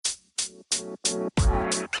Good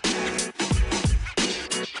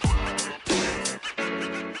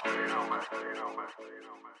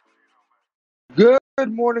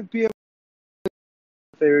morning, PM.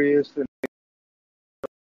 Serious and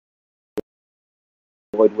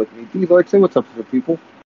Lloyd with me. D-Lloyd, say what's up to the people.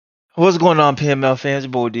 What's going on, PML fans?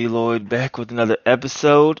 Your boy D Lloyd back with another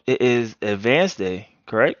episode. It is Advanced Day,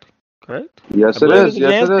 correct? Correct? I Yes, it believe it's is.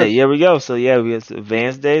 Yes, it Advanced Day. is. Yeah, we go. So yeah, we have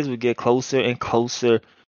Advanced Days. We get closer and closer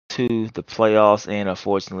to the playoffs, and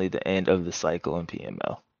unfortunately, the end of the cycle in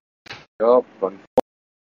PML. Yup, fun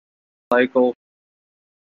cycle.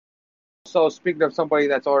 So, speaking of somebody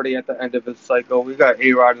that's already at the end of his cycle, we got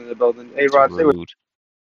A-Rod in the building. A-Rod, say what. Rude.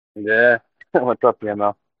 Yeah. What's up,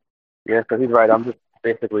 PML? Yeah, so he's right. I'm just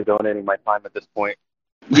basically donating my time at this point.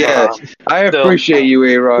 Yeah, Um, I still, appreciate you,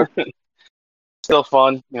 A-Rod. still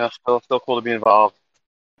fun. Still cool to be involved.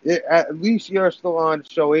 At least you're still on.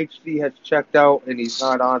 So HD has checked out, and he's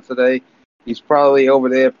not on today. He's probably over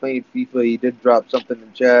there playing FIFA. He did drop something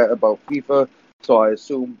in chat about FIFA, so I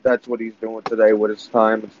assume that's what he's doing today with his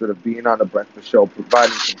time instead of being on the breakfast show,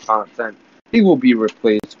 providing some content. He will be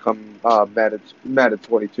replaced come Madden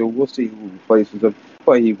 22. We'll see who replaces him,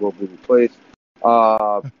 but he will be replaced.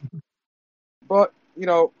 Uh, but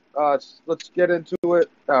let's get into it.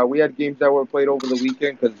 We had games that were played over the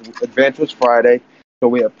weekend because Advance was Friday, so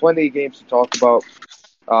we have plenty of games to talk about.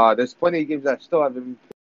 There's plenty of games that still haven't been.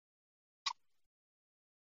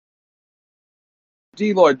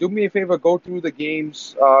 D Lloyd, do me a favor, go through the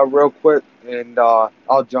games real quick, and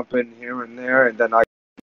I'll jump in here and there, and then I.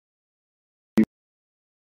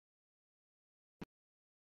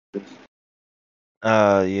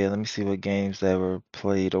 Yeah. Let me see what games that were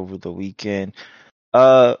played over the weekend.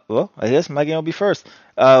 Well, I guess my game will be first.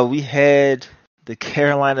 We had the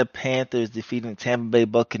Carolina Panthers defeating Tampa Bay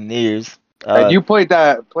Buccaneers. And you played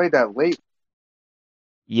that late.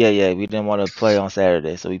 Yeah, we didn't want to play on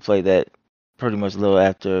Saturday, so we played that pretty much a little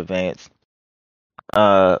after advance.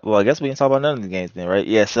 Well, I guess we can talk about none of the games then, right?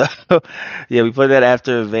 Yeah, so yeah, we played that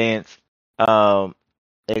after advance. I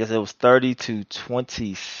guess it was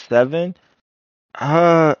 30-27.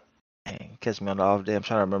 Uh, Dang, catch me on the off day. I'm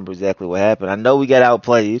trying to remember exactly what happened. I know we got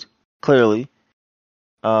outplayed, clearly.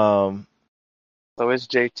 Um, So is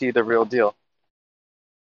JT the real deal?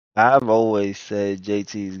 I've always said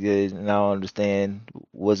JT is good, and I don't understand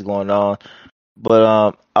what's going on.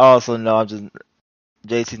 But I also know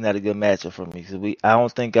JT's not a good matchup for me. I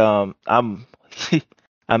don't think I'm I'm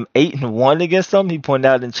 8-1 against him. He pointed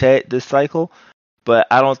out in chat this cycle, but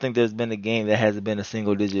I don't think there's been a game that hasn't been a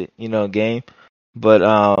single digit, game. But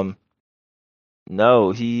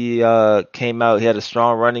no, he came out. He had a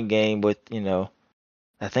strong running game with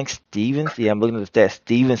I think Stevens. Yeah, I'm looking at the stats.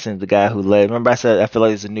 Stevenson's the guy who led. Remember I said I feel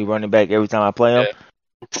like it's a new running back every time I play him. Yeah.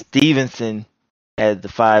 Stevenson had the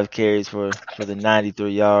 5 carries for the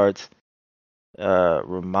 93 yards.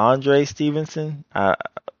 Ramondre Stevenson. I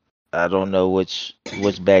don't know which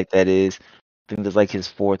back that is. I think that's like his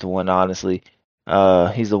 4th one, honestly.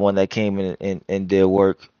 He's the one that came in and did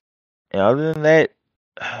work. And other than that,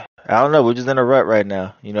 I don't know. We're just in a rut right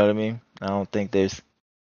now. You know what I mean? I don't think there's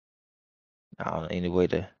any way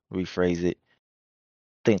to rephrase it.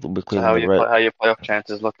 I think we're So clearly in a rut. how your playoff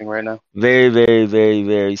chances looking right now? Very, very, very,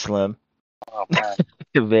 very slim. Oh man.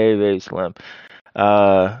 Very, very slim.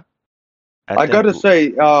 Uh, I think gotta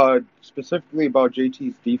say, specifically about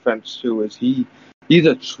JT's defense too, is he's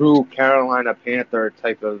a true Carolina Panther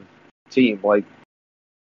type of team. Like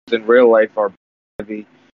in real life, are heavy,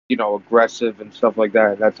 aggressive and stuff like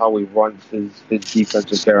that. And that's how he runs his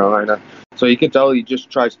defense in Carolina. So you can tell he just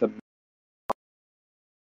tries to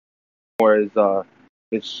more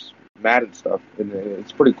his Madden stuff, and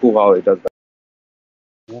it's pretty cool how he does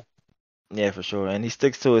that. yeah, for sure. And he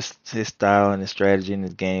sticks to his style and his strategy and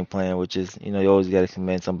his game plan, which is, you always got to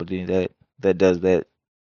commend somebody that does that,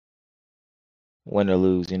 win or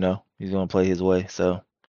lose. He's gonna play his way. So,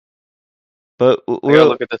 but I gotta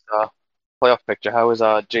look at this playoff picture. How is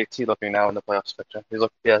JT looking now in the playoffs picture?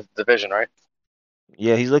 He has division, right?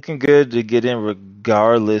 yeah, he's looking good to get in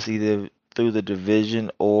regardless, either through the division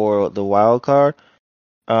or the wild card.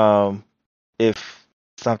 If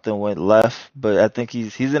something went left, but I think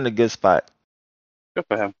he's in a good spot. Good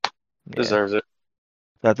for him. Yeah. Deserves it.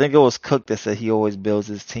 I think it was Cook that said he always builds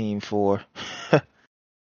his team for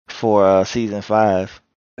for season 5.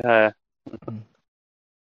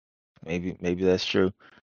 Maybe that's true.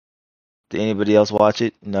 Did anybody else watch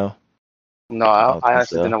it? No. No, I don't I think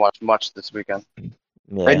actually so. didn't watch much this weekend.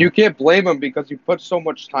 Yeah. And you can't blame him because he put so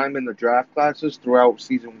much time in the draft classes throughout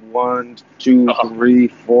season 1, 2, 3,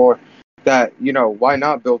 4. That why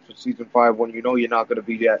not build for season 5 when you're not going to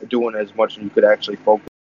be doing as much and you could actually focus.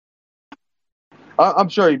 I'm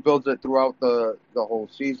sure he builds it throughout the whole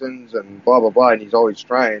seasons and blah blah blah, and he's always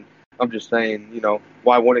trying. I'm just saying,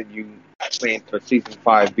 why wouldn't you plan for season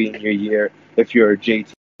 5 being your year if you're a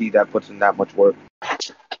JT that puts in that much work?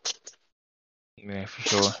 Yeah, for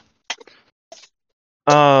sure.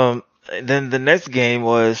 Then the next game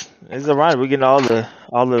it's alright. We're getting all the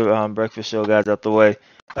breakfast show guys out the way.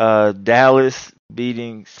 Dallas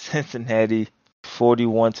beating Cincinnati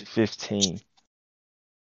 41-15.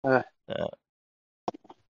 Uh, Uh,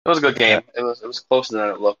 It was a good game. It was closer than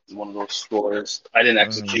it looked. One of those scores. I didn't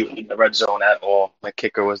execute in the red zone at all. My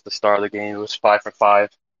kicker was the star of the game. It was 5 for 5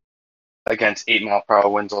 against 8 mile per hour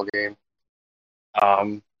winds all game.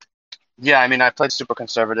 Yeah, I mean, I played super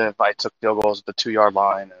conservative. I took field goals at the 2 yard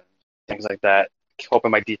line and things like that,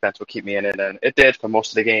 hoping my defense would keep me in it, and it did for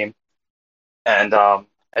most of the game. And I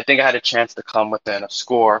think I had a chance to come within a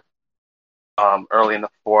score early in the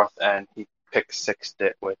fourth, and he pick sixed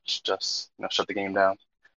it, which just shut the game down.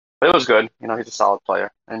 But it was good. He's a solid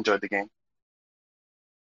player. I enjoyed the game.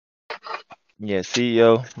 Yeah,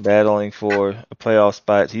 CEO battling for a playoff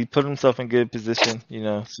spot. He put himself in good position,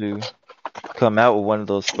 to come out with one of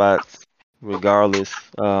those spots regardless.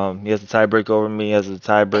 He has a tiebreak over me. He has a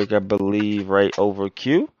tiebreak, I believe, right over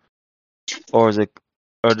Q. Or did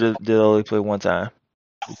they only play one time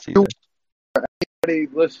this season?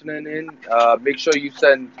 Anybody listening in, make sure you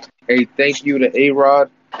send a thank you to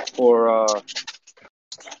A-Rod for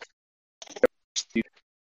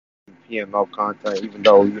PML content, even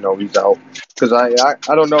though he's out. Because I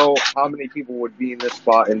don't know how many people would be in this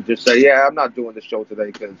spot and just say, yeah, I'm not doing the show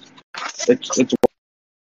today because it's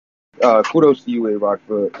kudos to you, A-Rod,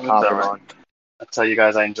 for hopping on. I'll tell you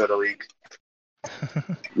guys I enjoy the league.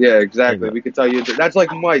 Yeah, exactly. We could tell you that's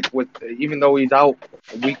like Mike. Even though he's out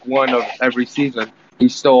week 1 of every season,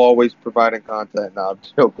 he's still always providing content. Now I'm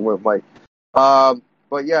joking with Mike.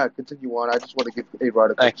 But yeah, continue on. I just want to give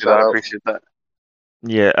A-Rod a quick shout out. I appreciate that.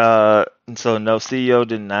 Yeah. So no, CEO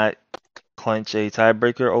did not clinch a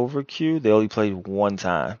tiebreaker over Q. They only played one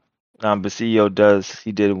time. But CEO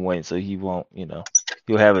he did win, so he won't.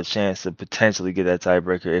 He'll have a chance to potentially get that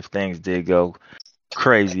tiebreaker if things did go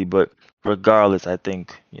crazy. But regardless, I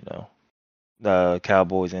think the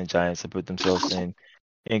Cowboys and Giants have put themselves in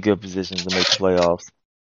good positions to make the playoffs.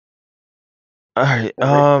 All right.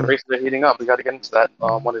 The races are heating up. We got to get into that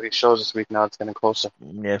one of these shows this week. Now it's getting closer.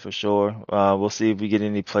 Yeah, for sure. We'll see if we get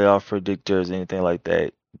any playoff predictors, anything like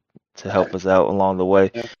that, to help us out along the way.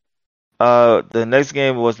 Yeah. The next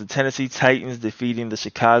game was the Tennessee Titans defeating the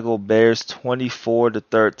Chicago Bears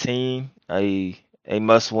 24-13. A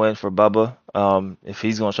must win for Bubba. If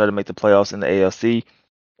he's going to try to make the playoffs in the AFC,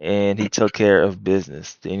 and he took care of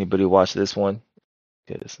business. Did anybody watch this one?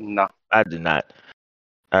 No, I did not.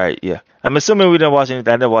 All right, yeah. I'm assuming we didn't watch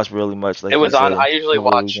anything. I didn't watch really much. Like it was on. I usually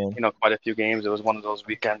watch, weekend. quite a few games. It was one of those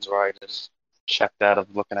weekends where I just checked out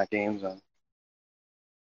of looking at games.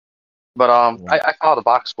 But I follow the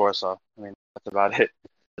box score, so I mean that's about it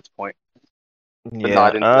at this point.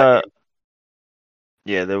 Yeah.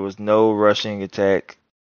 Yeah, there was no rushing attack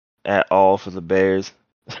at all for the Bears.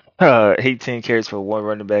 18 carries for one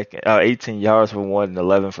running back, 18 yards for one, and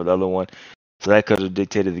 11 for the other one. So that could have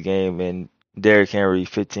dictated the game. And Derrick Henry,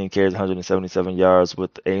 15 carries, 177 yards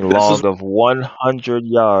with a log of 100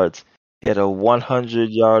 yards. He had a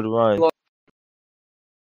 100-yard run.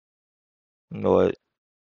 What?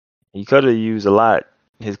 He could have used a lot.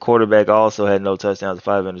 His quarterback also had no touchdowns,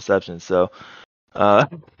 5 interceptions. So I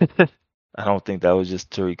don't think that was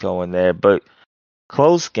just Tariq Cohen there. But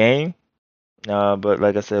close game. But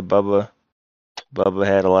like I said, Bubba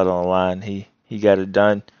had a lot on the line. He got it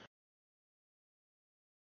done.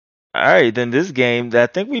 All right, then this game that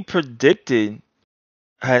I think we predicted.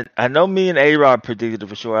 I know me and A-Rod predicted it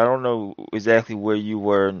for sure. I don't know exactly where you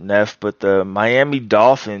were, Neff, but the Miami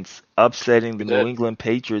Dolphins upsetting the New England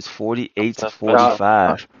Patriots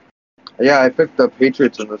 48-45. Yeah, I picked the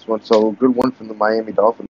Patriots in this one, so good one from the Miami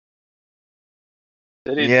Dolphins.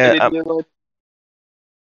 Did he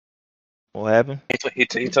what happened?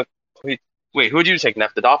 He took. Wait, who did you take,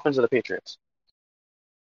 Neff? The Dolphins or the Patriots?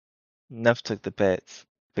 Neff took the Pats.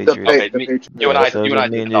 Patriots. You and I took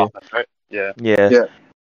the Dolphins, right? Yeah. Yeah.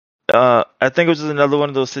 I think it was just another one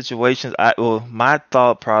of those situations. My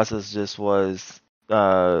thought process just was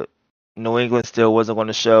New England still wasn't going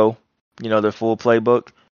to show, their full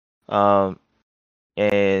playbook.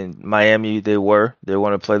 And Miami, they want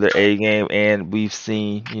to play their A game, and we've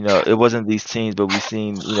seen, it wasn't these teams, but we've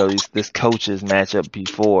seen, this coaches matchup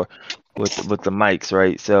before with the Mikes,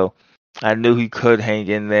 right? So I knew he could hang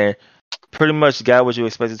in there. Pretty much got what you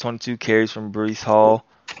expected. 22 carries from Breece Hall.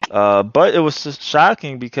 But it was just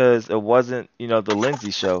shocking because it wasn't, the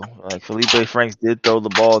Lindsey show. Like Felipe Franks did throw the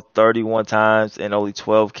ball 31 times and only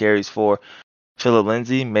 12 carries for Philip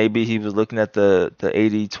Lindsay. Maybe he was looking at the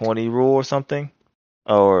 80-20 rule or something.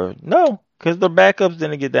 Or no, because the backups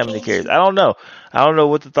didn't get that many carries. I don't know. I don't know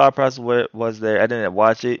what the thought process was there. I didn't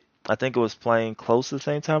watch it. I think it was playing close to the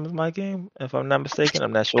same time as my game, if I'm not mistaken.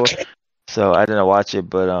 I'm not sure. So I didn't watch it,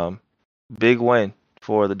 but big win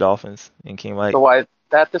for the Dolphins and King Mike. So I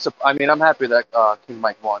mean, I'm happy that King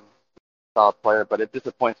Mike won, solid player, but it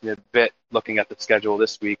disappoints me a bit looking at the schedule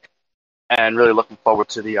this week and really looking forward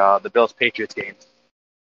to the Bills Patriots game.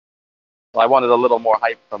 Well, I wanted a little more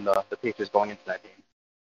hype from the Patriots going into that game.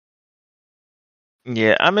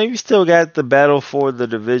 Yeah, I mean, we still got the battle for the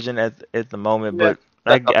division at the moment, Yeah,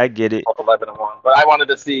 but I get it. 11-1. But I wanted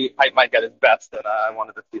to see Hype Mike at his best, and I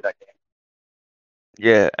wanted to see that game.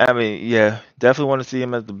 Yeah, I mean, yeah, definitely want to see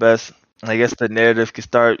him at the best. I guess the narrative could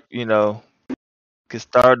start, could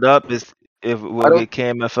start up is if I we'll don't. get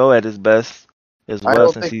KMFO at his best as I well,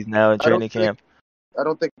 don't since think. he's now in I don't training think. camp. I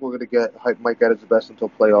don't think we're gonna get Hype Mike at his best until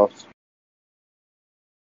playoffs.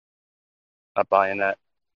 Not buying that.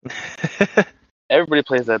 Everybody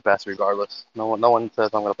plays their best regardless. No one says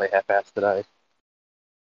I'm going to play half-ass today.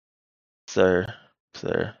 Sir,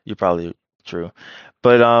 you're probably true,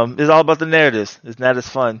 but it's all about the narratives. It's not as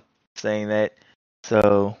fun saying that,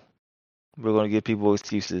 so we're gonna give people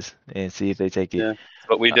excuses and see if they take it. Yeah, that's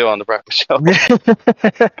what we do on the Breakfast Show. Give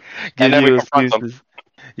then we you confront them. excuses.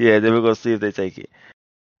 Yeah, then we're gonna see if they take it.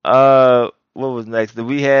 What was next?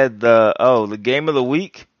 We had the game of the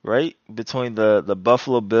week, right? Between the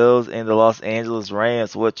Buffalo Bills and the Los Angeles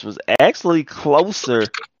Rams, which was actually closer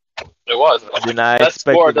It was. than I That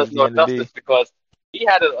score expected the does no game to be. justice because he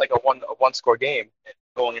had a one score game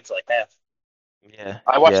going into like half. Yeah,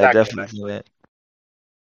 I watched I that game definitely see actually. that.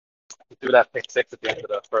 He threw that pick six at the end of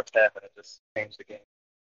the first half, and it just changed the game.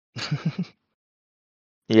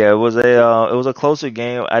 Yeah, it was a closer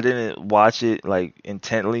game. I didn't watch it like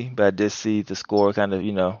intently, but I did see the score kind of,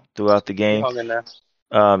 throughout the He game. hung in there.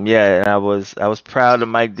 Yeah, and I was proud of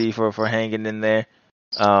Mike D for hanging in there.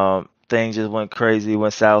 Things just went crazy,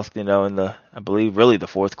 went south, in I believe really the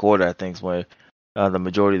fourth quarter, I think is when the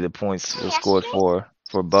majority of the points were scored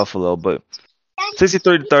for Buffalo. But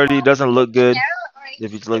 63-30 doesn't look good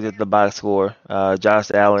if you just look at the box score.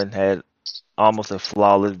 Josh Allen had almost a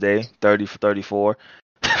flawless day, 30 for 34,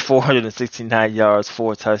 469 yards,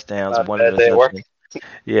 4 touchdowns, Not a 1 bad day at work. interception.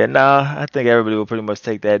 Yeah, I think everybody will pretty much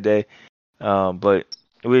take that day. But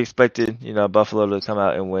we expected, Buffalo to come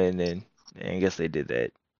out and win, and I guess they did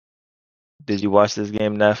that. Did you watch this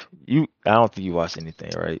game, Neff? I don't think you watched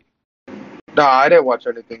anything, right? No, I didn't watch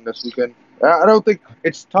anything this weekend. I don't think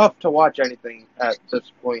it's tough to watch anything at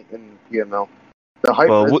this point in PML. The hype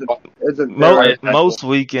Well, isn't there. most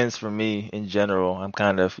weekends for me in general, I'm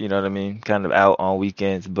kind of, you know what I mean, kind of out on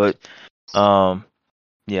weekends. But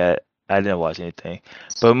yeah, I didn't watch anything.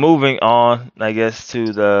 But moving on, I guess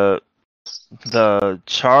to the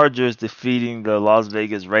Chargers defeating the Las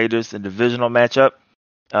Vegas Raiders in divisional matchup.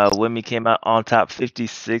 Wimmy came out on top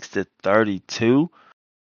 56-32.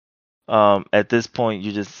 At this point,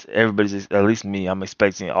 everybody's, at least me, I'm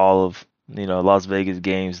expecting all of, Las Vegas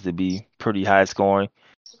games to be pretty high scoring.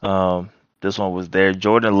 This one was there.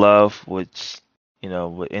 Jordan Love, which,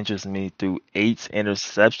 what interests me, threw 8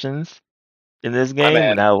 interceptions in this game,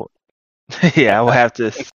 and I would have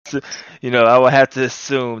to, I would have to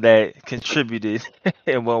assume that contributed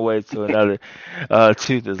in one way to another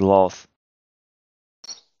to this loss.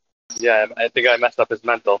 Yeah, I think I messed up his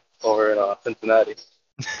mental over in Cincinnati.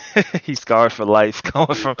 He's scarred for life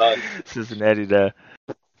going from Cincinnati to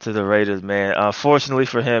the Raiders, man. Unfortunately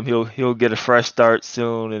for him, he'll get a fresh start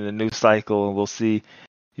soon in a new cycle, and we'll see,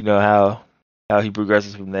 how he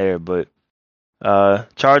progresses from there. But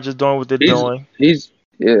Chargers doing what they're doing.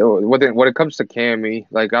 When it comes to Cammy,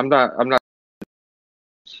 like I'm not.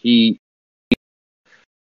 He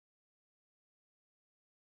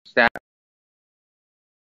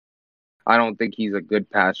I don't think he's a good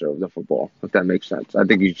passer of the football, if that makes sense. I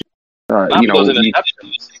think he's just, those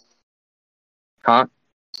interceptions. Huh?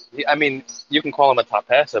 I mean, you can call him a top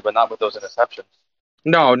passer, but not with those interceptions.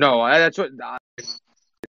 No, that's what.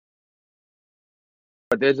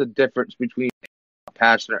 But there's a difference between a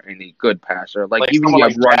passer and a good passer. Like even someone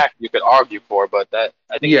like Jack, you could argue for, but that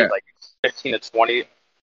I think he's like 15 to 20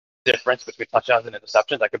 difference between touchdowns and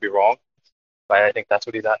interceptions. I could be wrong, but I think that's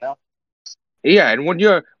what he's at now. Yeah, and when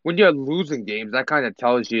you're losing games, that kind of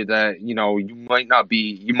tells you that you might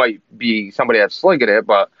be somebody that's slinging it,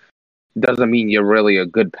 but doesn't mean you're really a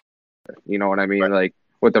good passer. You know what I mean? Right. Like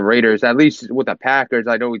with the Raiders. At least with the Packers,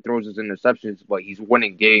 I know he throws his interceptions, but he's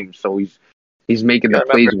winning games, so he's making You the gotta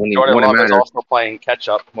remember, plays Jordan when it Love is matters. also playing catch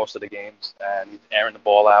up most of the games, and he's airing the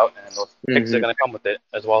ball out, and those picks are Mm-hmm. going to come with it,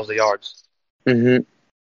 as well as the yards. Mm-hmm.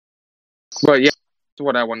 But yeah, that's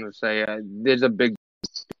what I wanted to say. There's a big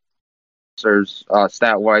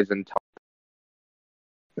stat wise and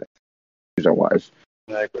user wise.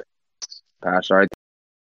 I agree. Passer,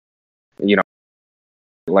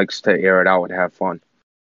 likes to air it out and have fun.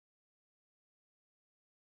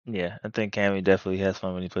 Yeah, I think Cammy definitely has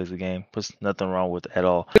fun when he plays the game. There's nothing wrong with it at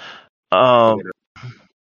all.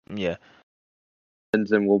 Yeah. And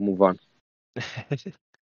then we'll move on.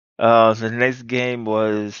 The next game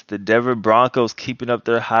was the Denver Broncos keeping up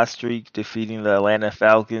their hot streak, defeating the Atlanta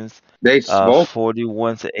Falcons, They smoked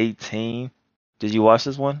 41-18. Did you watch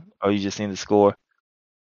this one, or you just seen the score?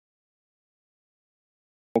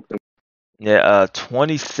 them. Yeah,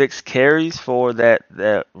 26 carries for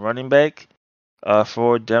that running back,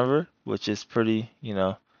 for Denver, which is pretty,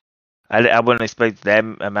 I wouldn't expect that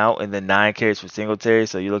amount, and then 9 carries for Singletary,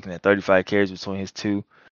 so you're looking at 35 carries between his two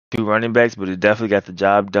running backs, but it definitely got the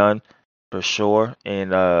job done for sure.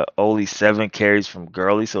 And only 7 carries from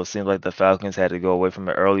Gurley, so it seems like the Falcons had to go away from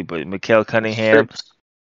it early. But Mikael Cunningham,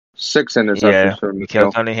 six interceptions yeah, for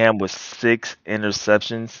Mikael Cunningham with 6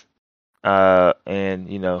 interceptions,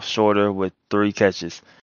 and Shorter with 3 catches.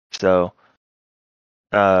 So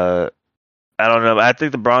I don't know. I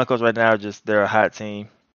think the Broncos right now they're a hot team,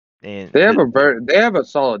 and They have a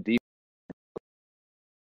solid defense.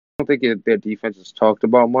 I don't think their defense is talked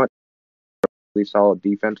about much. Really solid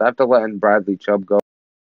defense. After letting Bradley Chubb go,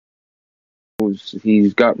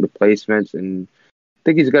 he's got replacements, and I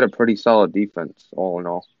think he's got a pretty solid defense, all in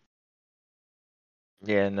all.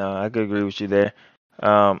 Yeah, no, I could agree with you there.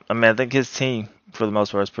 I think his team, for the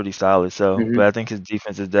most part, is pretty solid. So, but I think his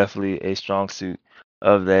defense is definitely a strong suit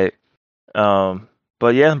of that.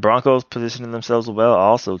 But yeah, Broncos positioning themselves well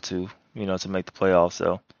also to make the playoffs.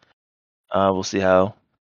 So, we'll see how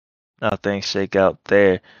things shake out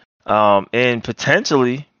there. And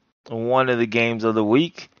potentially one of the games of the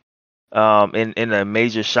week. In a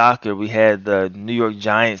major shocker, we had the New York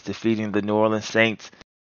Giants defeating the New Orleans Saints.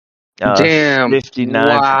 Damn!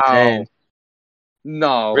 59-10.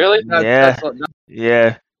 No, Really? Yeah.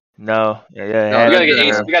 Yeah. No. Yeah. No, We It gotta get had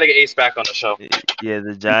Ace. to We gotta get Ace back on the show. Yeah,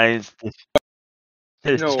 the Giants.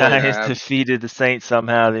 The No way, Giants Ab. defeated the Saints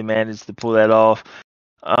somehow. They managed to pull that off.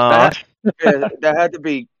 That had to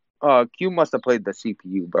be. Q must have played the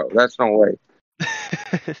CPU, bro. That's no way.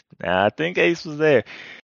 Nah, I think Ace was there.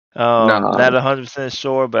 Nah. Not 100%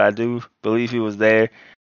 sure, but I do believe he was there.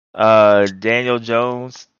 Daniel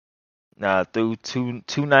Jones, threw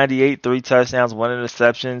 298, 3 touchdowns, 1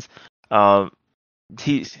 interceptions. I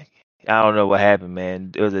don't know what happened,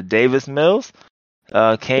 man. It was a Davis Mills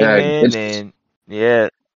came in, and yeah.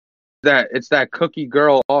 It's that cookie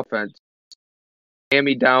girl offense. Hand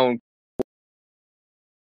me down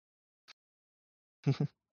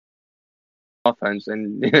offense,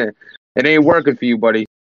 and it ain't working for you, buddy.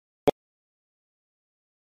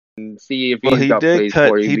 And see if he's got plays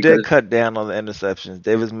for you. He did cut down on the interceptions.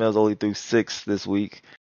 Davis Mills only threw 6 this week.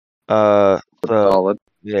 So solid.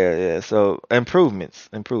 yeah. So improvement,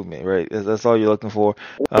 right? That's all you're looking for.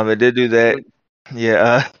 They did do that.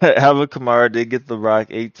 Yeah, Alvin Kamara did get the rock,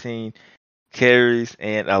 18 carries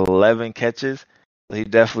and 11 catches. So he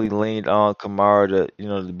definitely leaned on Kamara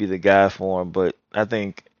to be the guy for him. But I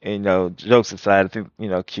think, jokes aside, I think,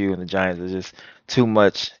 Q and the Giants are just too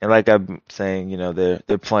much. And like I'm saying,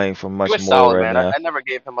 they're playing for much He was more solid, right man. now. I never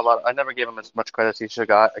gave him I never gave him as much credit as he should have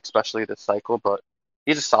got, especially this cycle. But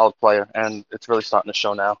he's a solid player, and it's really starting to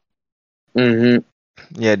show now. Mm-hmm.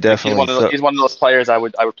 Yeah, definitely. He's one of those players I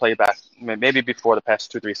would play back maybe before the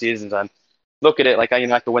past 2-3 seasons and look at it like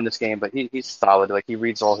I could win this game, but he's solid. Like he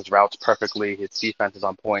reads all his routes perfectly. His defense is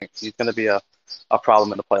on point. He's going to be a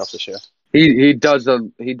problem in the playoffs this year. He does a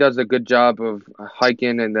good job of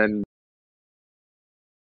hiking and then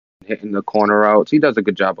hitting the corner routes. He does a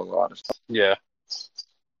good job of a lot of stuff. Yeah.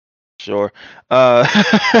 Sure. I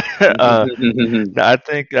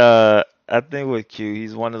think with Q,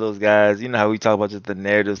 he's one of those guys. You know how we talk about just the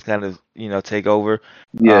narratives kind of take over.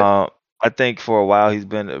 Yeah. I think for a while he's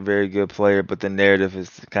been a very good player, but the narrative has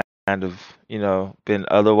kind of been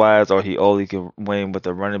otherwise, or he only can win with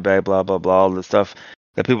a running back, blah blah blah, all the stuff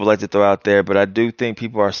that people like to throw out there. But I do think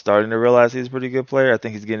people are starting to realize he's a pretty good player. I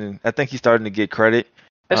think he's starting to get credit.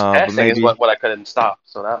 His passing is what I couldn't stop.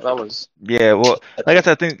 So that was. Yeah, well, like I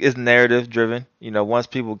said, I think it's narrative driven. Once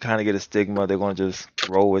people kind of get a stigma, they're going to just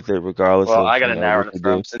roll with it regardless of I got a narrative what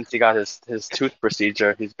from him. Since he got his tooth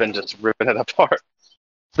procedure, he's been just ripping it apart.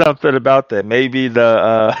 something about that. Maybe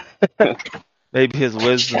maybe his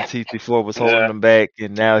wisdom teeth before was holding Yeah. him back,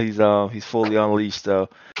 and now he's fully unleashed. So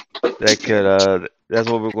that could that's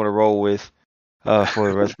what we're gonna roll with for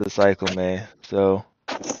the rest of the cycle, man. So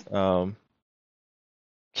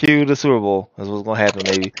cue the Super Bowl. That's what's gonna happen,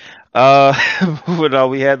 maybe. Moving on,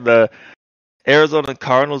 we had the Arizona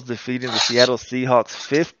Cardinals defeating the Seattle Seahawks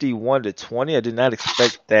 51-20. I did not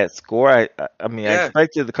expect that score. I mean, I Yeah.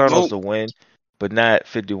 expected the Cardinals Nope. to win, but not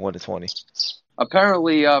 51-20.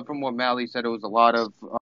 Apparently, from what Mally said, it was a lot of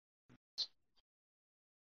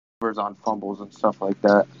on fumbles and stuff like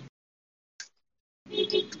that.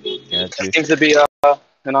 Got you. Seems to be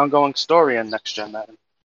an ongoing story in next gen, Madden.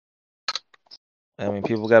 I mean,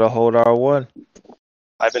 people got to hold R1.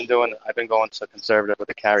 I've been going to conservative with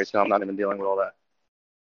the carry, so I'm not even dealing with all that.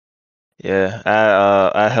 Yeah,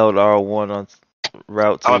 I held R1 on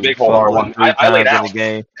route I'm a to big hold fumbling R1. 3 I laid times in out. the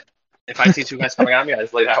game. If I see two guys coming at me, I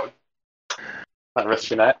just laid out. Not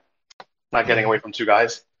risking that. Not getting away from two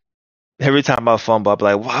guys. Every time I fumble, I'm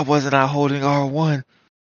like, why wasn't I holding R1?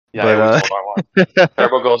 Yeah, I always hold R1.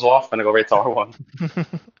 Turbo goes off, and I go right to R1.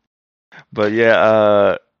 But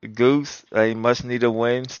yeah, Goose, a much needed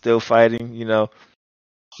win, still fighting,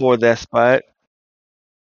 for that spot.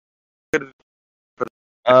 Did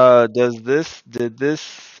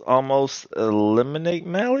this almost eliminate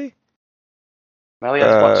Mally? Mally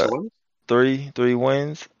has what, 2 wins? Three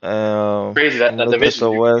wins. Crazy that look at division,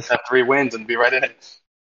 the you West. have 3 wins and be right in it.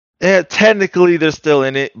 Yeah, technically they're still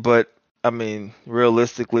in it, but I mean,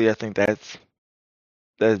 realistically, I think that's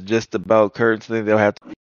just about Kurt's thing. They'll have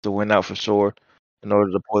to win out for sure in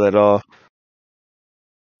order to pull that off.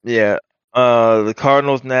 Yeah. The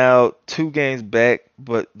Cardinals now 2 games back,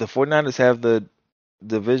 but the 49ers have the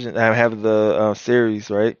division, have the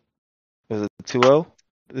series, right? Was it 2-0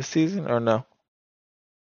 this season or no?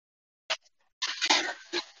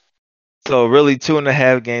 So really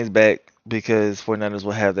 2.5 games back because 49ers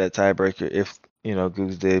will have that tiebreaker if,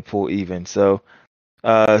 Goose did pull even. So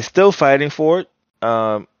still fighting for it.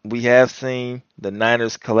 We have seen the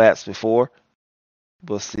Niners collapse before.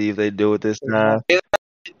 We'll see if they do it this time.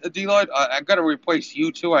 D-Lloyd, I got to replace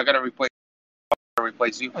you two. I got to replace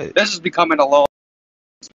you. This is becoming a low.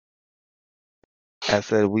 I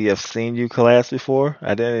said we have seen you collapse before.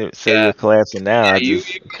 I didn't say you're collapsing now. Yeah, I you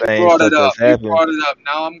just saying brought stuff it up. that's happened. You brought it up.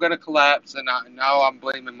 Now I'm gonna collapse, and now I'm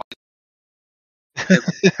blaming my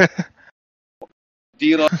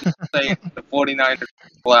D-Lloyd saying the 49ers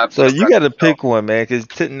collapse. So you got to pick one, man. Because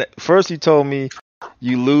first you told me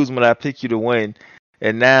you lose when I pick you to win,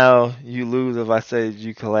 and now you lose if I say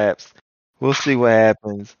you collapse. We'll see what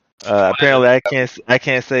happens. Apparently, I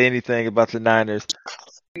can't say anything about the Niners.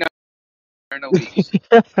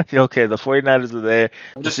 Okay, the 49ers are there.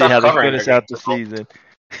 We'll see how they finish out the season.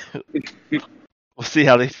 We'll see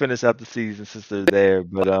how they finish out the season since they're there.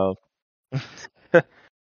 But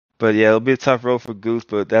but yeah, it'll be a tough road for Goose.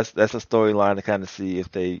 But that's a storyline to kind of see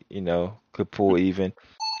if they could pull even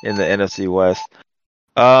in the NFC West.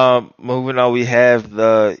 Moving on, we have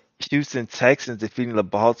the Houston Texans defeating the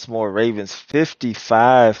Baltimore Ravens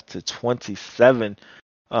 55-27,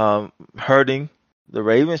 hurting the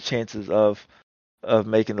Ravens' chances of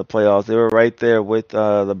making the playoffs. They were right there with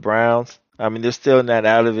the Browns. I mean, they're still not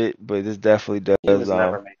out of it, but this definitely does. He was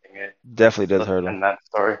never making it. Definitely does hurt him. In that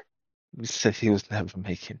story. You said he was never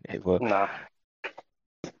making it. Well, no.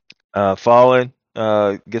 Fallen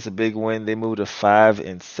gets a big win. They move to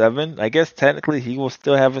 5-7. I guess technically he will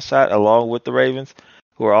still have a shot along with the Ravens,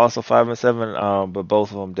 who are also 5-7. But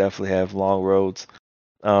both of them definitely have long roads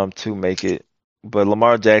to make it. But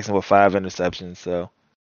Lamar Jackson with 5 interceptions, so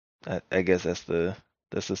I guess that's the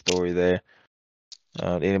story there.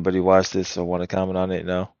 Anybody watch this or want to comment on it?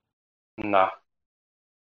 No. No.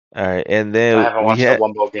 All right, and then I haven't watched the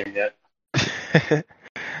one ball game yet.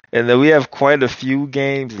 And then we have quite a few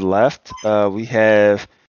games left. We have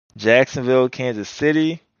Jacksonville, Kansas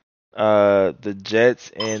City, the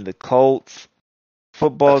Jets, and the Colts.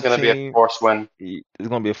 Football team. It's going to be a forced win. It's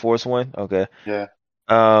going to be a forced win? Okay. Yeah.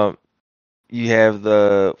 You have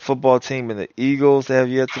the football team and the Eagles that have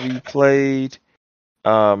yet to be played.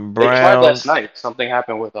 Browns. They tried last night. Something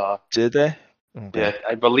happened with... Did they? Okay. Yeah,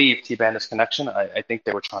 I believe T-Bandit's connection. I think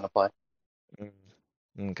they were trying to play.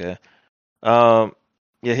 Okay. Yeah,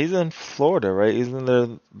 he's in Florida, right? Isn't there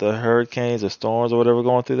the hurricanes or storms or whatever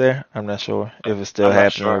going through there? I'm not sure if it's still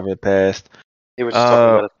happening or if it passed. He was just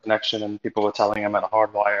talking about his connection, and people were telling him at a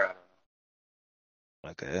hard wire.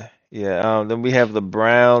 Okay. Yeah. Then we have the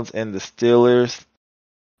Browns and the Steelers.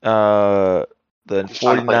 The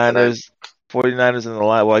 49ers. 49ers and the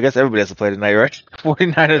Lions. Well, I guess everybody has to play tonight, right?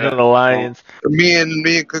 49ers and the Lions. Me and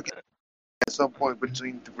Cookie. some point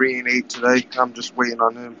between 3 and 8 today. I'm just waiting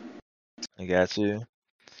on him. I got you.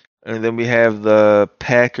 And then we have the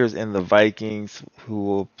Packers and the Vikings who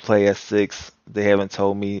will play at 6. They haven't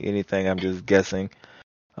told me anything. I'm just guessing.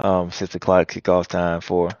 6 o'clock kickoff time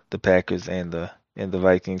for the Packers and the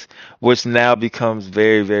Vikings, which now becomes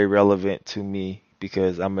very, very relevant to me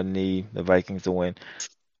because I'm gonna need the Vikings to win.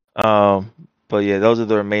 But yeah, those are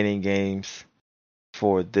the remaining games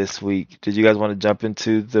for this week. Did you guys want to jump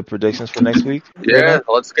into the predictions for next week? Yeah,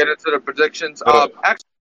 let's get into the predictions. Actually,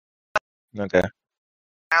 Okay.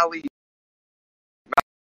 Ali,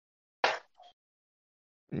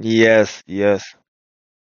 Yes. I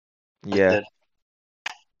Yeah. did.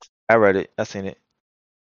 I read it. I seen it.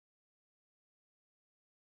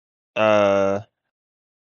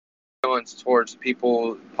 feelings towards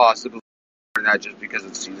people possibly not just because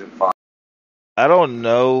it's season 5. I don't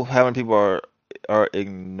know how many people are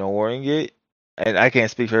ignoring it, and I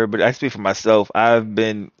can't speak for everybody. I speak for myself. I've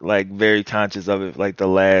been like very conscious of it, like the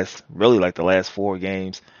last 4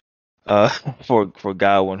 games, for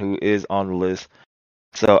Godwin, who is on the list.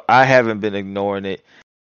 So I haven't been ignoring it.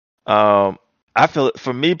 I feel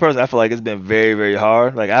for me personally, I feel like it's been very, very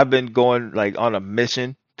hard. Like I've been going like on a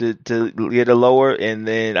mission to get it lower, and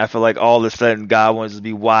then I feel like all of a sudden Godwin just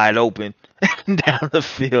be wide open down the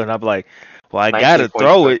field, and I'm like, well, I gotta 19 points.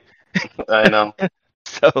 throw it. I know.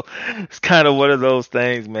 So it's kind of one of those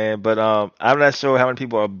things, man. But I'm not sure how many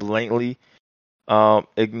people are blatantly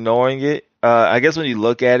ignoring it. I guess when you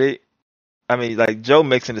look at it, I mean, like Joe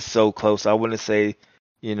Mixon is so close. I wouldn't say,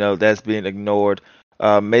 that's being ignored.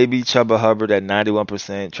 Maybe Chuba Hubbard at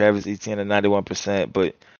 91%, Travis Etienne at 91%,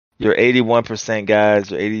 but your 81%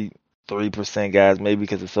 guys, your 83% guys, maybe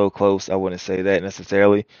because it's so close, I wouldn't say that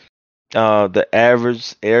necessarily. The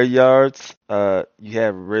average air yards, you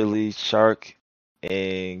have Ridley, Shark,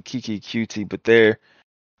 and Kiki QT, but they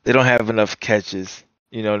don't have enough catches,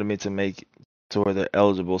 you know what I mean, to make to where they're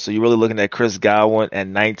eligible. So you're really looking at Chris Godwin at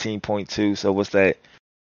 19.2. So what's that?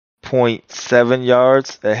 0.7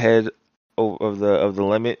 yards ahead of the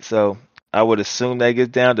limit. So I would assume that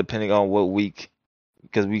gets down depending on what week,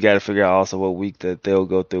 because we got to figure out also what week that they'll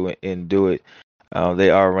go through and do it.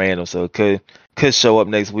 They are random, so it could show up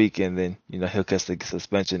next week, and then he'll catch the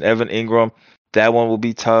suspension. Evan Ingram, that one will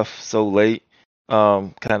be tough so late.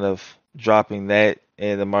 Kind of dropping that,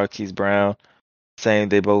 and the Marquise Brown, same.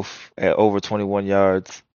 They both at over 21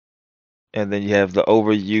 yards. And then you have the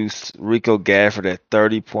overuse Rico Gafford at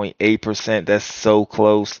 30.8%. That's so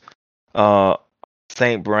close.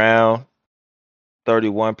 St. Brown,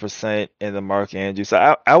 31%, and the Mark Andrews.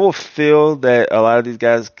 So I will feel that a lot of these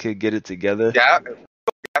guys could get it together. Yeah,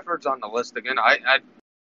 Gafford's on the list again. I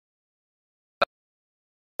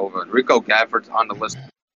over Rico Gafford's on the list,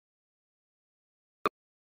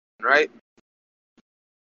 right?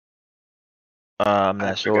 I'm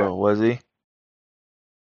not sure. Was he?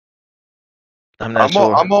 I'm I'm not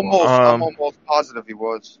sure. I'm almost positive he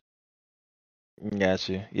was. Got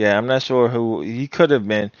you. Yeah, I'm not sure who he could have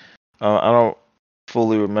been. I don't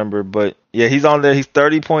fully remember, but yeah, he's on there. He's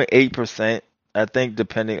 30.8%. I think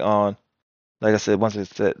depending on, like I said, once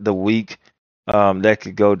it's the week, that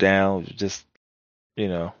could go down just,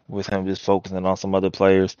 with him just focusing on some other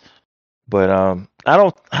players. But I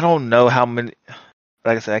don't know how many.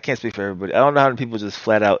 Like I said, I can't speak for everybody. I don't know how many people just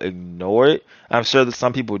flat out ignore it. I'm sure that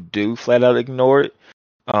some people do flat out ignore it.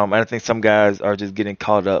 And I think some guys are just getting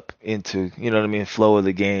caught up into, flow of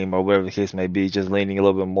the game or whatever the case may be, just leaning a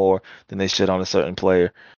little bit more than they should on a certain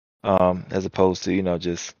player, as opposed to,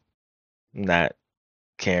 just not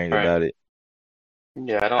caring Right. about it.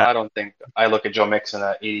 Yeah, I don't think I look at Joe Mixon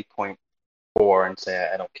at 80.4 and say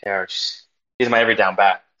I don't care. He's my every down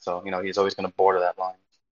back, so he's always going to border that line.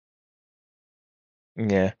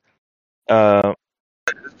 Yeah.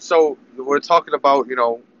 So we're talking about,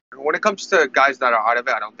 when it comes to guys that are out of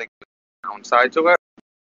it, I don't think there's a downside to it.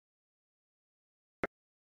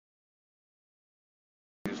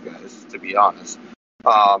 These guys, to be honest.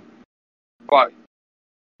 But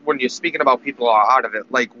when you're speaking about people who are out of it,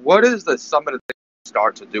 like, what is some of the things you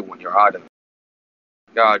start to do when you're out of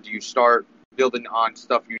it? Do you start building on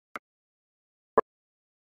stuff you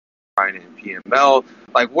find in PML?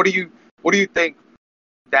 Like, what do you think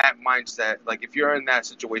that mindset? Like, if you're in that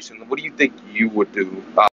situation, what do you think you would do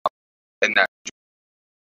in that?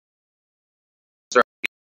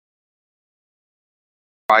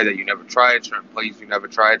 Try that you never tried, certain plays you never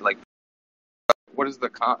tried. Like, what is the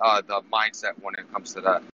mindset when it comes to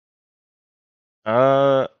that?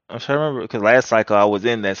 I'm trying to remember because last cycle I was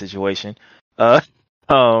in that situation. I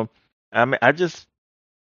mean, I just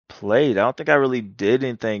played. I don't think I really did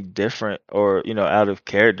anything different or out of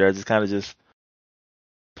character. I just kind of just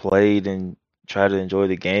played and try to enjoy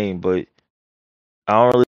the game. But I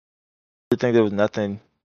don't really think there was nothing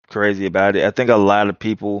crazy about it. I think a lot of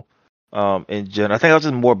people, in general, I think I was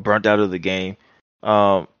just more burnt out of the game.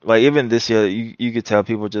 Like even this year, you could tell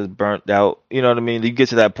people just burnt out. You know what I mean? You get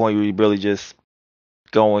to that point where you really just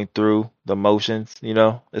going through the motions,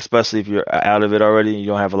 especially if you're out of it already and you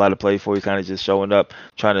don't have a lot to play for. You're kind of just showing up,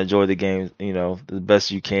 trying to enjoy the game, the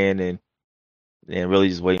best you can, and really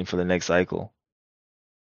just waiting for the next cycle.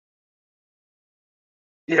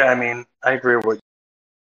 Yeah, I mean, I agree with what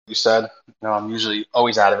you said. I'm usually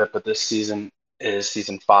always out of it, but this season is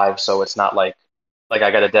season 5, so it's not like I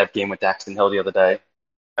got a dev game with Daxton Hill the other day,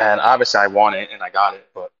 and obviously I won it and I got it,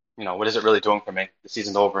 but what is it really doing for me? The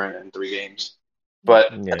season's over in 3 games.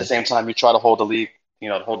 But at the Yeah, same time, you try to hold the league,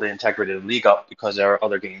 to hold the integrity of the league up because there are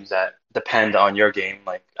other games that depend on your game.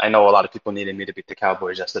 Like I know a lot of people needed me to beat the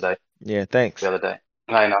Cowboys yesterday, yeah. the Thanks. other day.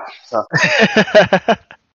 I know. So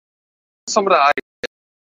Some of the I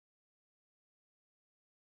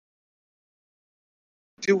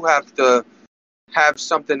do have to have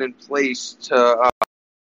something in place to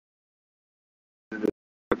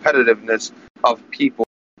competitiveness of people.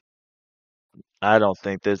 I don't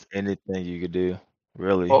think there's anything you could do,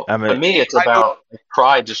 really. well, I to mean, me, it's I know about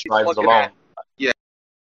pride just he's drives looking alone. at yeah,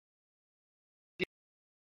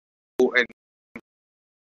 people and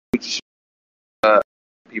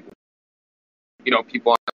people,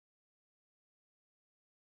 people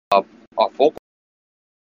are vocal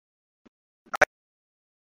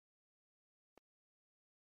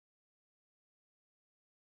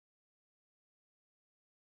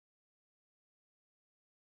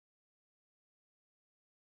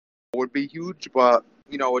would be huge, but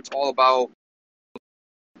it's all about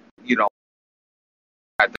you know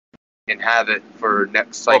and have it for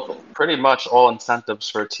next cycle. Well, pretty much all incentives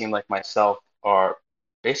for a team like myself are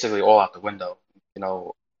basically all out the window. You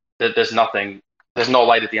know, there's nothing, there's no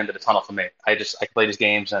light at the end of the tunnel for me. I play these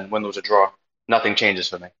games and win, lose, or draw. Nothing changes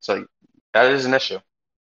for me. So that is an issue.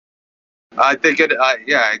 I think it.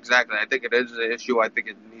 Yeah, exactly. I think it is an issue. I think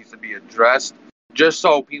it needs to be addressed, just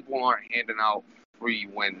so people aren't handing out free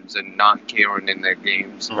wins and not caring in their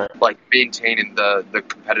games, Right. like maintaining the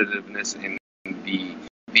competitiveness and the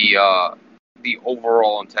the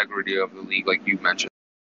overall integrity of the league, like you mentioned.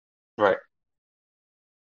 Right.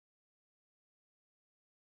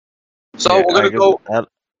 So yeah, we're I gonna guess go.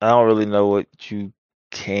 I don't really know what you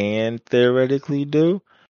can theoretically do.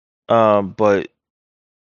 But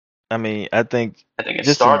I mean, I think I think it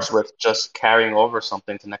just in, starts with just carrying over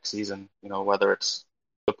something to next season. Whether it's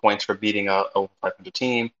the points for beating a over 500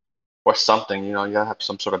 team or something. You gotta have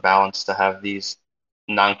some sort of balance to have these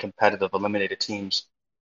non-competitive eliminated teams.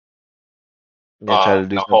 try to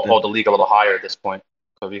do something. Hold the league a little higher at this point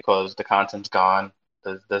because the content's gone.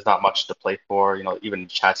 There's not much to play for. Even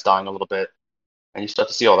chat's dying a little bit, and you start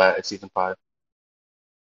to see all that at season 5.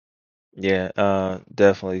 Yeah,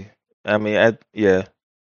 definitely. I mean, yeah,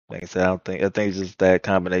 like I said, I think it's just that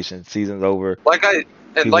combination. Season's over, Like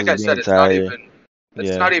people I just said, being tired. it's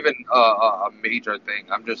Yeah, not even a major thing.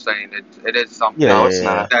 I'm just saying it is something yeah, No, yeah, it's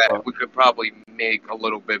yeah, not. that But we could probably make a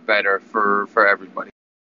little bit better for everybody.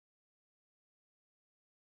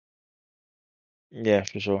 yeah,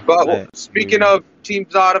 for sure. But I agree with speaking you. of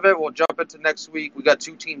teams out of it, we'll jump into next week. We got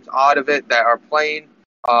 2 teams out of it that are playing.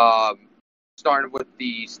 Um, Starting with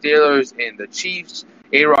the Steelers and the Chiefs.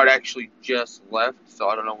 A-Rod actually just left, so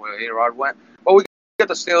I don't know where A-Rod went. But we got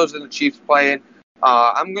the Steelers and the Chiefs playing.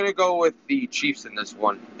 I'm gonna go with the Chiefs in this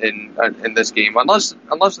one in this game, unless the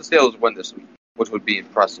Steelers win this week, which would be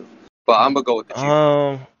impressive. But I'm gonna go with the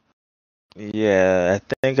Chiefs. Yeah,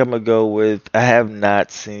 I think I'm gonna go with. I have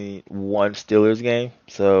not seen one Steelers game,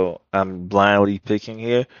 so I'm blindly picking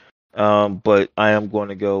here. But I am going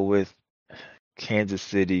to go with Kansas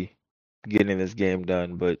City getting this game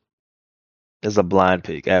done. But it's a blind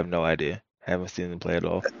pick. I have no idea. Haven't seen them play at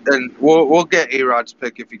all. And we'll get A-Rod's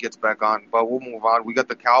pick if he gets back on, but we'll move on. We got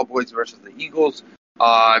the Cowboys versus the Eagles.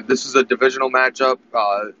 This is a divisional matchup.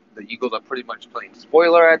 The Eagles are pretty much playing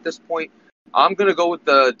spoiler at this point. I'm gonna go with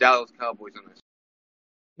the Dallas Cowboys in this.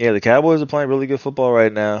 Yeah, the Cowboys are playing really good football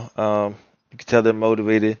right now. You can tell they're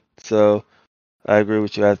motivated. So I agree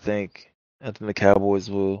with you. I think the Cowboys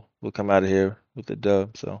will come out of here with the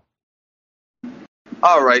dub. So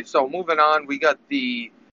All right, so moving on, we got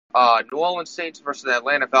the New Orleans Saints versus the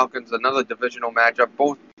Atlanta Falcons, another divisional matchup.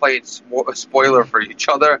 Both playing spoiler for each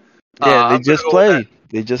other. yeah, they I'm gonna just go with that. played.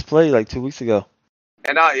 They just played like 2 weeks ago.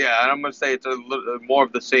 And I'm gonna say it's a little more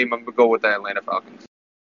of the same. I'm gonna go with the Atlanta Falcons.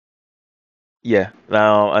 Yeah.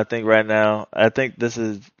 Now I think right now, I think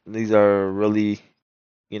these are really,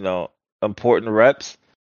 important reps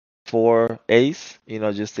for Ace,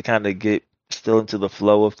 just to kind of get still into the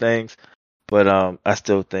flow of things. But I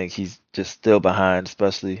still think he's just still behind,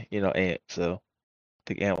 especially Ant. So I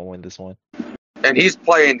think Ant will win this one. And he's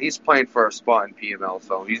playing for a spot in PML,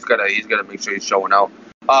 so he's gonna make sure he's showing out.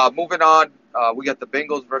 Moving on, we got the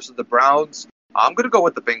Bengals versus the Browns. I'm gonna go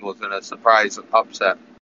with the Bengals in a surprise upset.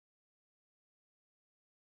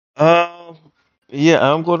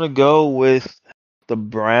 Yeah, I'm gonna go with the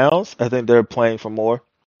Browns. I think they're playing for more.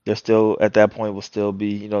 They're still at that point will still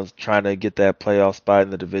be, trying to get that playoff spot in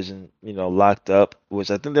the division, locked up, which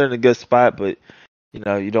I think they're in a good spot, but you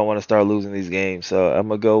don't want to start losing these games. So I'm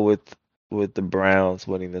gonna go with the Browns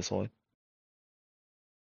winning this one.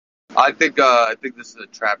 I think this is a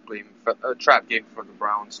trap game for the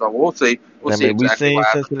Browns. So we'll see. We'll I see mean, we've exactly seen what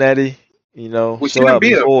happens. Cincinnati, We've seen show them out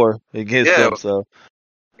beat them. before against Yeah, them. So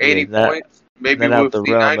yeah, 80 points. Maybe not out we'll the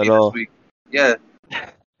see realm 90 at this all. week. Yeah.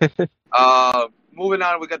 Moving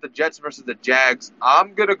on, we got the Jets versus the Jags.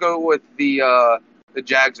 I'm gonna go with the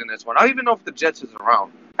Jags in this one. I don't even know if the Jets is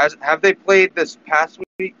around. Have they played this past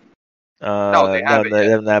week? No, they No, haven't they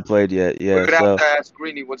yet. have not played yet. We're Yeah, gonna have so to ask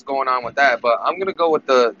Greeny what's going on with that. But I'm gonna go with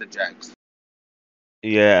the Jags.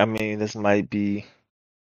 yeah, I mean, this might be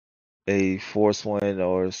a force win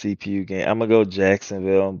or a CPU game. I'm gonna go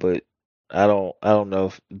Jacksonville, but I don't know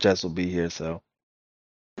if Jets will be here. So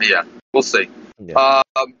Yeah, we'll see. yeah,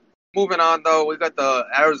 Moving on though, we got the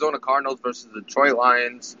Arizona Cardinals versus the Detroit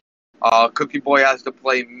Lions. Cookie Boy has to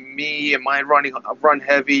play me and my run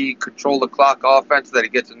heavy, control the clock offense that he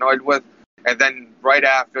gets annoyed with, and then right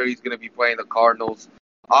after he's going to be playing the Cardinals.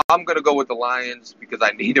 I'm going to go with the Lions because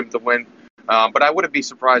I need him to win, but I wouldn't be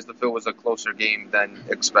surprised if it was a closer game than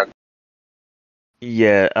expected.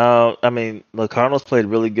 yeah. I mean, the Cardinals played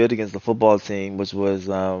really good against the football team, which was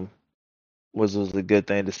a good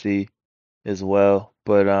thing to see as well.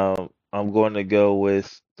 But I'm going to go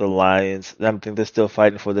with the Lions. I think they're still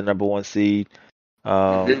fighting for the number one seed. We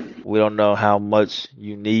don't know how much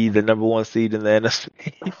you need the number one seed in the NFC,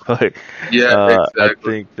 but Yeah, I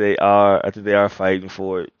exactly. think they are. I think they are fighting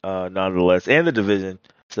for it, nonetheless, and the division.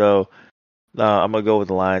 So I'm gonna go with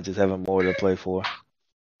the Lions, just having more to play for.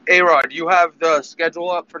 A-Rod, you have the schedule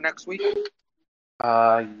up for next week Yeah,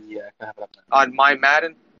 I have it up there. on My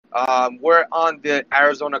Madden. We're on the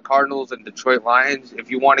Arizona Cardinals and Detroit Lions.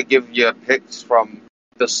 If you want to give your picks from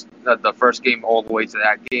the first game all the way to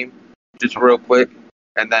that game, just real quick,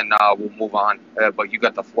 and then we'll move on. But you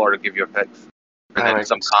got the floor to give your picks, and All then right,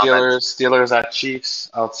 some comments. Steelers at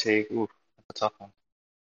Chiefs. I'll take. Ooh, that's a tough one.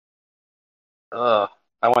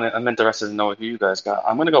 I'm interested to know who you guys got.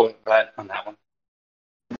 I'm gonna go with Bet on that one.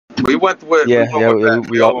 We went with Yeah. that.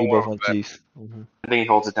 We all We both went went with that. Chiefs. I think he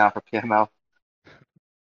holds it down for PML.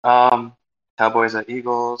 Cowboys at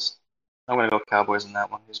Eagles. I'm gonna go Cowboys in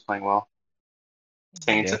that one. He's playing well.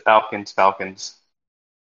 Saints Yeah. at Falcons.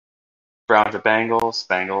 Browns at Bengals.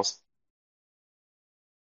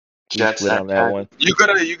 We Jets split at on that one. You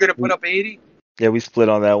gonna put up 80? Yeah, we split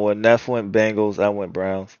on that one. Neff went Bengals. I went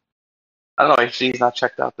Browns. I don't know. He's not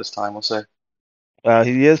checked out this time. We'll see.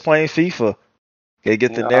 He is playing FIFA. Gotta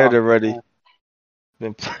get the narrative ready.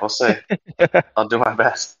 We'll see. I'll do my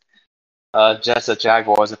best. Jets at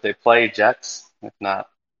Jaguars. If they play Jets, if not,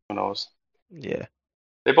 who knows? Yeah.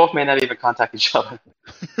 They both may not even contact each other.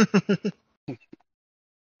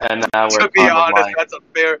 And now we're To be on the honest, line. that's a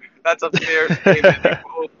fair statement. They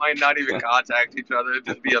both might not even contact each other. It'd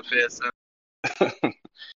just be a fair sentence.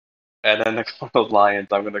 And then the Cardinals Lions.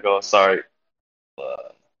 I'm gonna go. Sorry. No,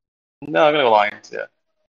 I'm gonna go Lions. Yeah.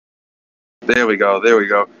 There we go.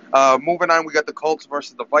 Moving on, we got the Colts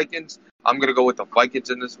versus the Vikings. I'm gonna go with the Vikings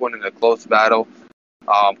in this one in a close battle.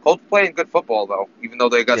 Colts playing good football though, even though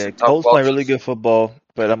they got Yeah, some tough Colts playing losses. really good football,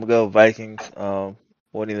 but I'm gonna go Vikings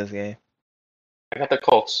winning this game. I got the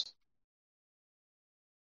Colts.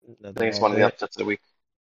 I Nothing think it's wrong one of with the that. upsets of the week.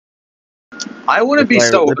 I wouldn't be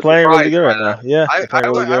so They're playing really surprised good by right that. now. Yeah, they're playing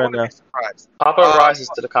really good I right wouldn't now. be surprised. Papa rises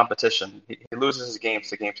to the competition. He loses his games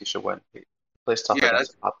to games he should win. He plays tough Yeah,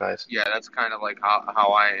 against the top guys. Yeah, that's kind of like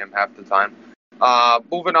how I am half the time.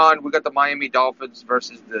 Moving on, we got the Miami Dolphins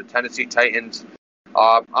versus the Tennessee Titans.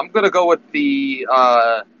 I'm gonna go with the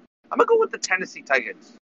Tennessee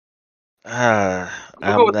Titans. I'm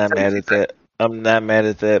gonna go I'm with the not mad Tennessee at Titans. that. I'm not mad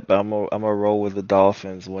at that, but I'm gonna roll with the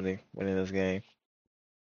Dolphins winning this game.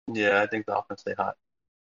 Yeah, I think the offense stay hot.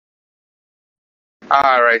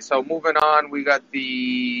 All right, so moving on, we got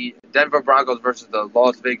the Denver Broncos versus the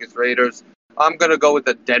Las Vegas Raiders. I'm gonna go with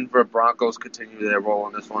the Denver Broncos. Continue their role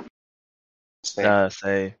in this one.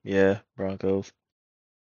 Same. Yeah, Broncos.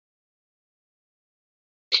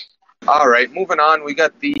 All right, moving on, we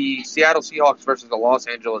got the Seattle Seahawks versus the Los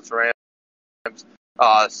Angeles Rams.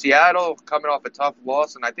 Seattle coming off a tough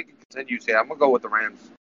loss, and I think it continues here. I'm gonna go with the Rams.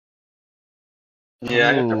 Yeah,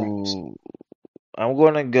 I got the Rams. Ooh, I'm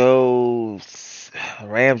gonna go.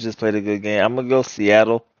 Rams just played a good game. I'm gonna go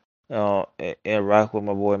Seattle, and rock with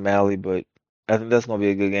my boy Mally, but I think that's gonna be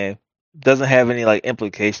a good game. Doesn't have any like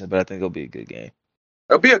implications, but I think it'll be a good game.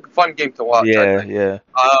 It'll be a fun game to watch. I Yeah, think. yeah,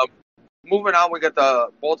 Moving on, we got the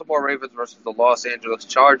Baltimore Ravens versus the Los Angeles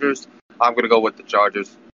Chargers. I'm gonna go with the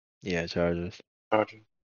Chargers. yeah. Chargers.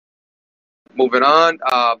 Moving on,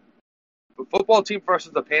 the football team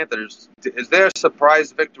versus the Panthers. Is there a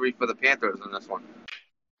surprise victory for the Panthers in this one?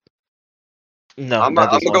 No, I'm not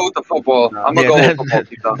gonna this go one. with the football. I'm gonna Yeah, go with football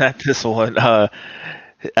team. Though. not this one.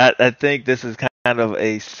 I think this is kind of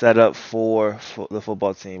a setup for the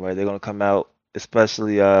football team, right? They're gonna come out,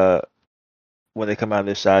 especially when they come out in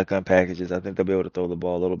their shotgun packages. I think they'll be able to throw the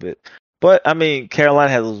ball a little bit. But I mean,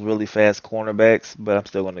 Carolina has those really fast cornerbacks, but I'm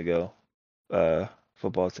still gonna go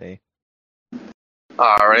football team.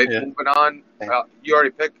 All right, Yeah. moving on. You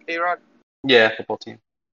already picked A-Rod? Yeah, football team.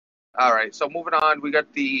 All right, so moving on, we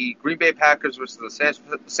got the Green Bay Packers versus the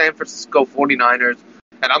San Francisco 49ers.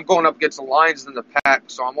 And I'm going up against the Lions and the Pack,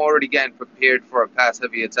 so I'm already getting prepared for a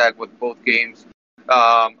pass-heavy attack with both games.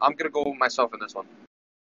 I'm going to go with myself in this one.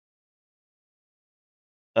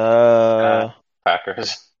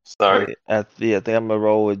 Packers. Sorry. I think I'm gonna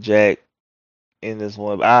roll with Jack in this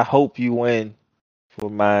one. I hope you win for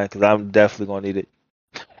mine because I'm definitely gonna need it.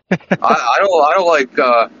 I don't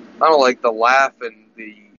like the laugh and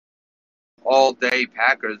the all-day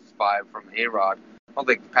Packers vibe from A-Rod. I don't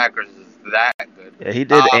think the Packers is that good. Yeah, he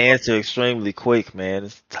did answer extremely quick, man.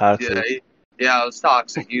 It's toxic. Yeah, it was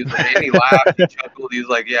toxic. He laughed, he chuckled. He was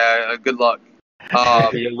like, "Yeah, good luck."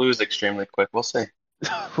 You lose extremely quick. We'll see.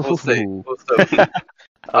 We'll see.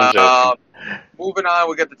 I'm joking. Moving on,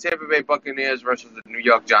 we got the Tampa Bay Buccaneers versus the New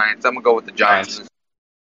York Giants. I'm gonna go with the Giants.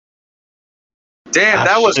 Damn,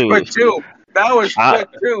 that was quick too.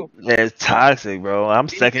 Yeah, it's toxic, bro. I'm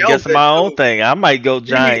He second yelled guessing it, my own too. thing. I might go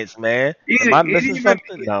Giants, man. Am I missing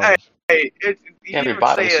something? No. He didn't even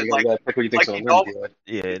say it like pick what you think's like gonna he win.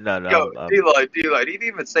 Yeah, no. yo, D-Lloyd, he didn't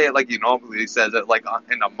even say it like he normally says it, like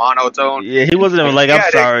in a monotone. Yeah, he wasn't even like, Yeah,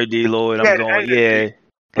 I'm sorry, D-Lloyd. I'm going, yeah.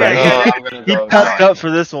 Yeah, I'm gonna He go puffed Giants. up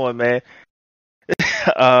for this one, man.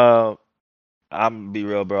 I'm gonna be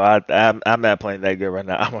real, bro. I'm not playing that good right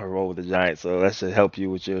now. I'm gonna roll with the Giants, so that should help you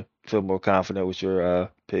with your feel more confident with your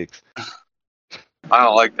picks. I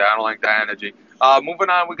don't like that. I don't like that energy. Moving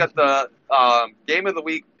on, we got the game of the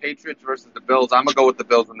week: Patriots versus the Bills. I'm gonna go with the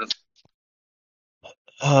Bills in this.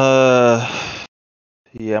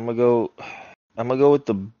 Yeah, I'm gonna go with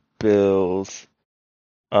the Bills.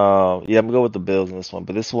 Yeah, I'm gonna go with the Bills in this one,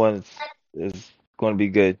 but this one is going to be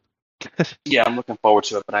good. Yeah, I'm looking forward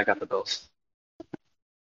to it, but I got the Bills.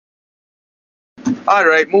 All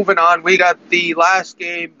right, moving on. We got the last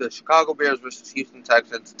game: the Chicago Bears versus Houston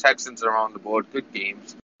Texans. Texans are on the board. Good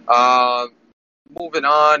games. Moving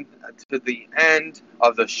on to the end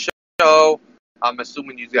of the show. I'm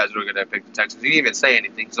assuming you guys were gonna pick the Texans. You didn't even say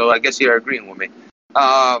anything, so I guess you're agreeing with me.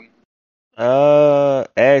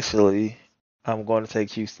 Actually, I'm going to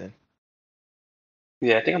take Houston.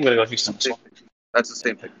 Yeah, I think I'm gonna go Houston this one. That's the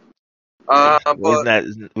same thing.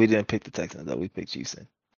 We didn't pick the Texans though. We picked Houston.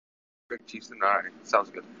 Houston. All right, sounds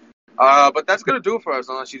good. But that's gonna do it for us,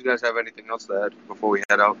 unless you guys have anything else to add before we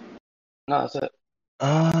head out. No, that's it.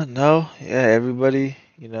 No. Yeah, everybody,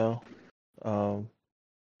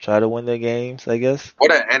 try to win their games, I guess.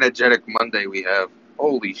 What an energetic Monday we have!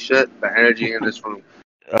 Holy shit, the energy in this room.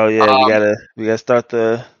 Oh yeah, we gotta start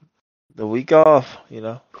the week off,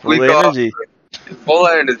 full of energy. Full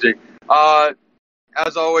of energy.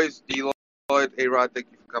 As always, D-Lloyd, A-Rod, thank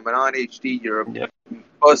you for coming on. HD, you're a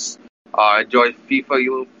puss. Enjoy FIFA,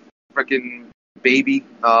 you little freaking baby.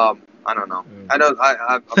 I don't know. I know.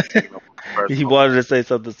 I'm taking up first. He wanted to say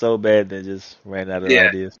something so bad, then just ran out of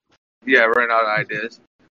ideas. Yeah, ran out of ideas.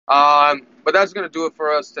 But that's gonna do it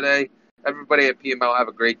for us today. Everybody at PML, have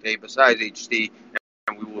a great day. Besides HD,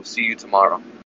 and we will see you tomorrow.